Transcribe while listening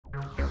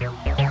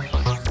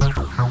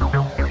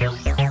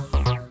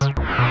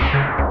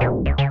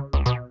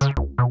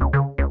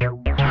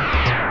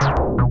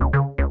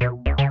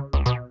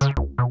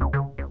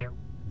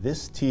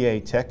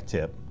TA Tech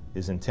Tip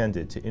is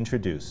intended to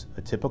introduce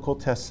a typical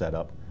test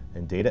setup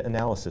and data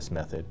analysis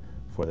method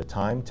for the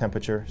time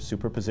temperature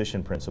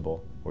superposition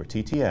principle, or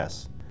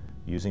TTS,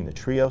 using the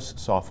Trios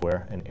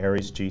software and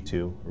Aries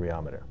G2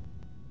 rheometer.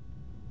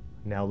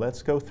 Now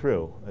let's go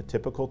through a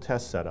typical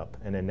test setup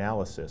and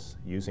analysis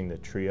using the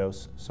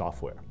Trios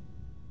software.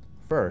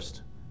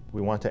 First,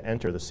 we want to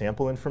enter the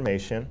sample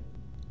information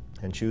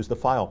and choose the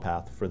file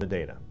path for the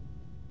data.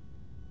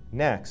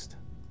 Next,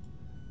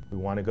 we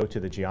want to go to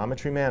the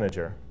Geometry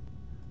Manager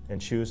and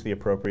choose the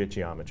appropriate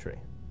geometry.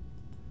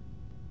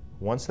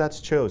 Once that's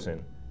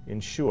chosen,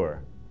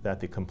 ensure that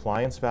the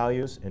compliance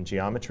values and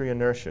geometry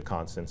inertia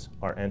constants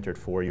are entered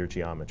for your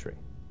geometry.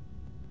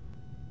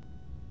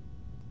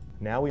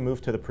 Now we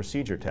move to the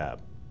Procedure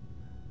tab.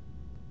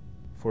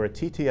 For a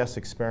TTS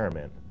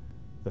experiment,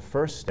 the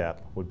first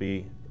step would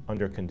be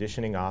under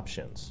Conditioning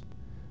Options.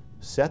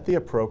 Set the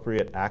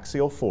appropriate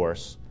axial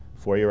force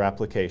for your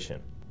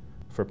application.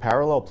 For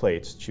parallel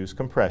plates, choose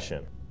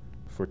compression.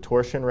 For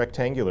torsion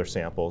rectangular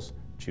samples,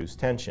 choose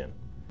tension.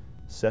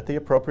 Set the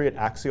appropriate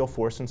axial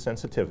force and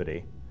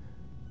sensitivity,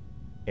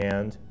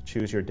 and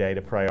choose your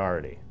data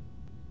priority.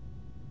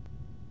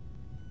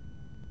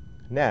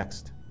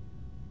 Next,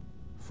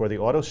 for the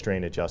auto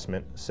strain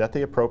adjustment, set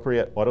the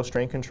appropriate auto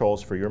strain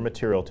controls for your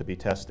material to be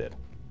tested.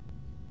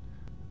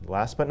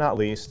 Last but not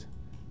least,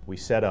 we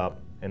set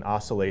up an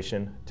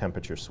oscillation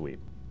temperature sweep.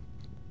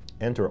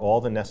 Enter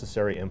all the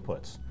necessary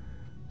inputs: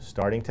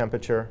 starting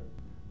temperature,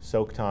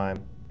 soak time,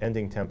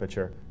 ending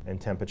temperature, and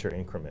temperature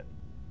increment.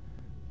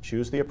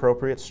 Choose the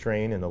appropriate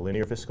strain in the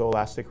linear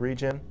viscoelastic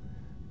region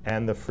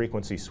and the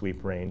frequency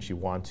sweep range you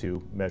want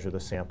to measure the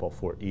sample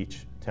for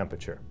each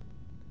temperature.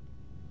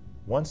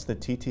 Once the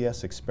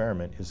TTS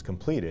experiment is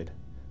completed,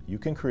 you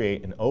can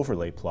create an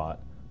overlay plot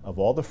of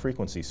all the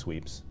frequency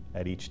sweeps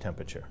at each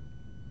temperature.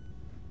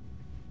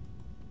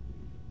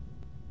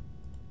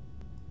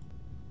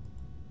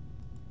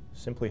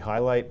 Simply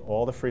highlight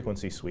all the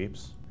frequency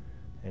sweeps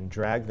and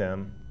drag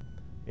them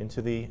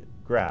into the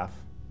graph,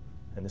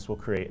 and this will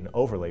create an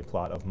overlay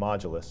plot of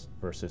modulus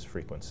versus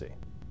frequency.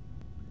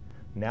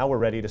 Now we're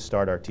ready to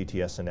start our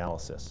TTS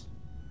analysis.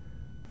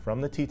 From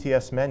the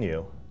TTS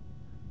menu,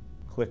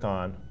 click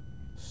on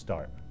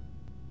Start.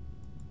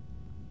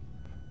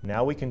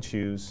 Now we can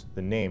choose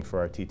the name for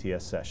our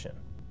TTS session.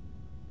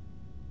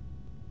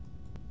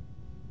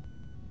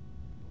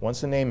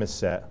 Once the name is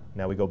set,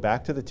 now we go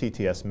back to the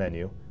TTS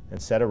menu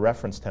and set a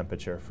reference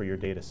temperature for your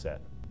data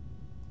set.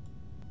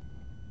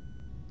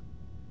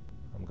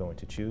 I'm going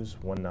to choose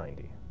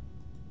 190.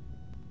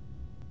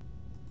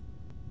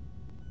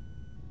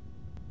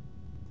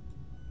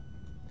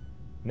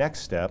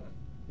 Next step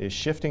is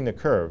shifting the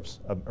curves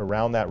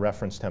around that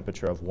reference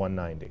temperature of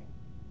 190.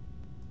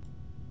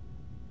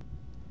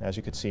 As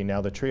you can see,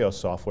 now the Trios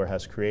software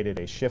has created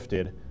a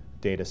shifted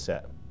data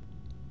set.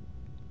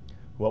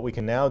 What we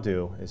can now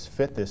do is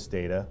fit this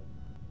data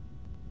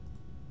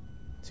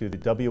to the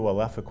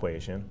WLF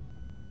equation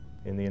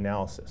in the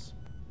analysis.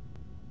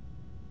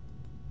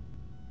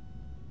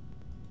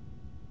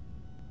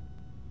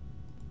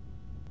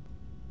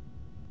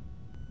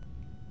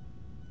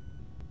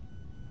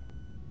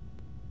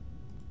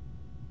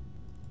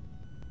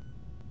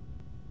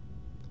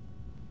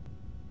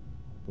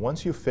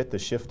 Once you fit the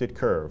shifted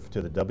curve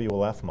to the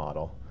WLF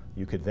model,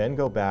 you could then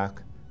go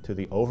back to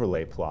the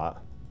overlay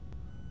plot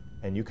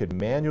and you could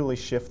manually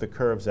shift the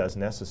curves as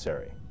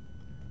necessary.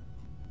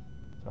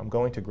 So I'm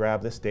going to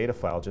grab this data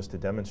file just to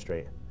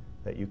demonstrate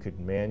that you could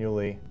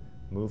manually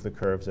move the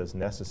curves as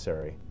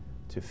necessary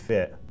to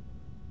fit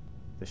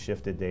the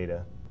shifted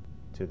data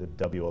to the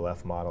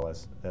WLF model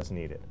as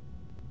needed.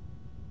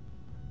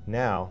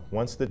 Now,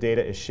 once the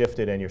data is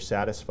shifted and you're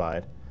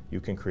satisfied, you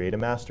can create a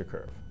master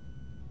curve.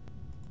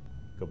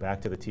 Go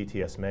back to the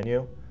TTS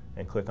menu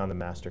and click on the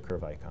master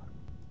curve icon.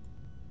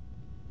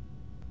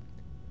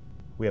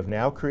 We have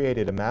now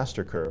created a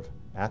master curve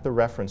at the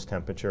reference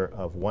temperature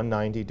of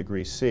 190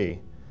 degrees C,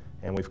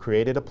 and we've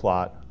created a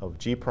plot of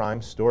G'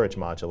 storage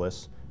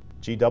modulus,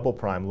 G"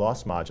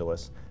 loss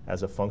modulus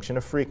as a function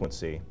of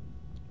frequency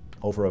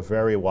over a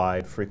very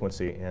wide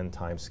frequency and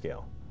time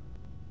scale.